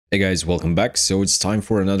Hey guys, welcome back. So it's time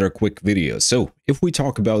for another quick video. So if we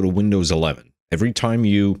talk about Windows 11, every time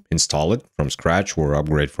you install it from scratch or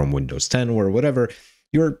upgrade from Windows 10 or whatever,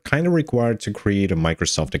 you're kind of required to create a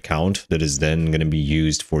Microsoft account that is then going to be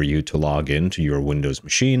used for you to log into your Windows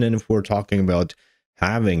machine. And if we're talking about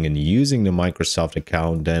having and using the Microsoft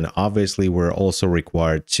account, then obviously we're also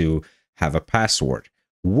required to have a password,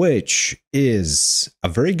 which is a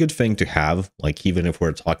very good thing to have. Like, even if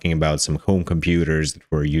we're talking about some home computers that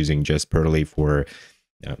we're using just purely for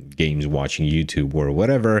games, watching YouTube or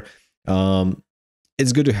whatever,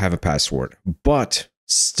 it's good to have a password. But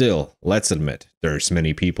still, let's admit, there's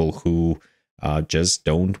many people who just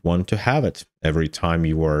don't want to have it. Every time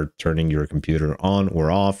you are turning your computer on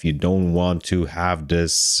or off, you don't want to have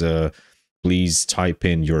this, please type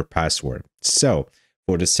in your password. So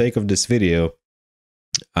for the sake of this video,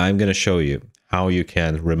 I'm going to show you how you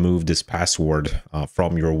can remove this password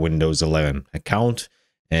from your Windows 11 account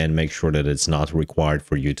and make sure that it's not required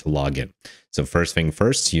for you to log in. So first thing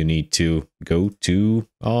first, you need to go to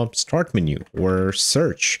Start menu or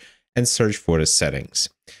search and search for the settings.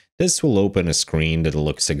 This will open a screen that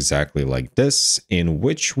looks exactly like this, in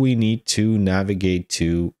which we need to navigate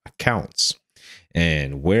to Accounts.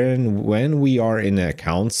 And when we are in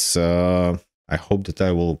Accounts, I hope that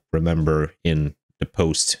I will remember in the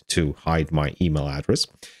post to hide my email address.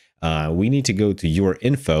 We need to go to Your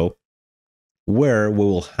Info, where we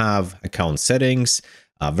will have account settings,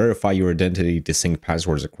 verify your identity to sync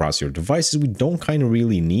passwords across your devices. We don't kind of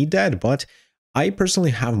really need that, but I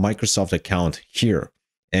personally have Microsoft account here.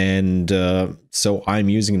 And so I'm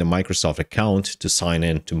using the Microsoft account to sign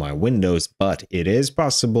in to my Windows, but it is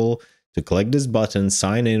possible to click this button,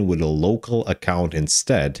 sign in with a local account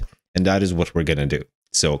instead. And that is what we're going to do.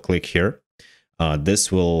 So click here.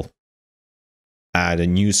 This will add a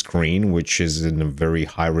new screen, which is in a very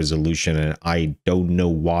high resolution, and I don't know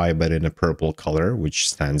why, but in a purple color, which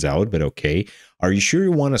stands out, but okay. Are you sure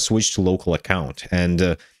you want to switch to local account?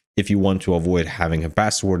 And if you want to avoid having a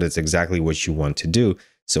password, that's exactly what you want to do.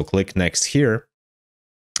 So click next here.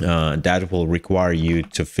 That will require you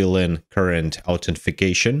to fill in current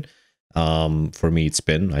authentication. For me, it's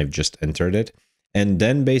been, I've just entered it. And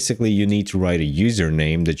then basically you need to write a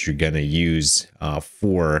username that you're going to use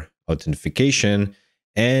for authentication,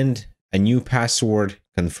 and a new password,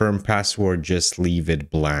 confirm password, just leave it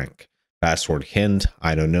blank. Password hint,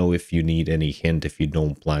 I don't know if you need any hint if you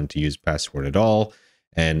don't plan to use password at all.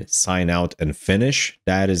 And sign out and finish.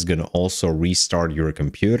 That is going to also restart your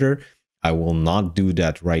computer. I will not do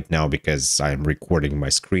that right now because I'm recording my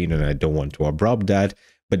screen and I don't want to abrupt that.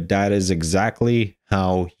 But that is exactly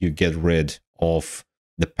how you get rid of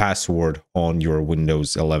the password on your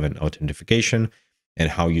Windows 11 authentication,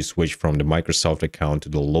 and how you switch from the Microsoft account to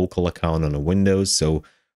the local account on the Windows. So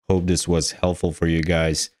hope this was helpful for you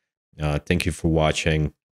guys. Thank you for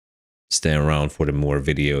watching. Stay around for the more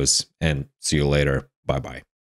videos and see you later. Bye-bye.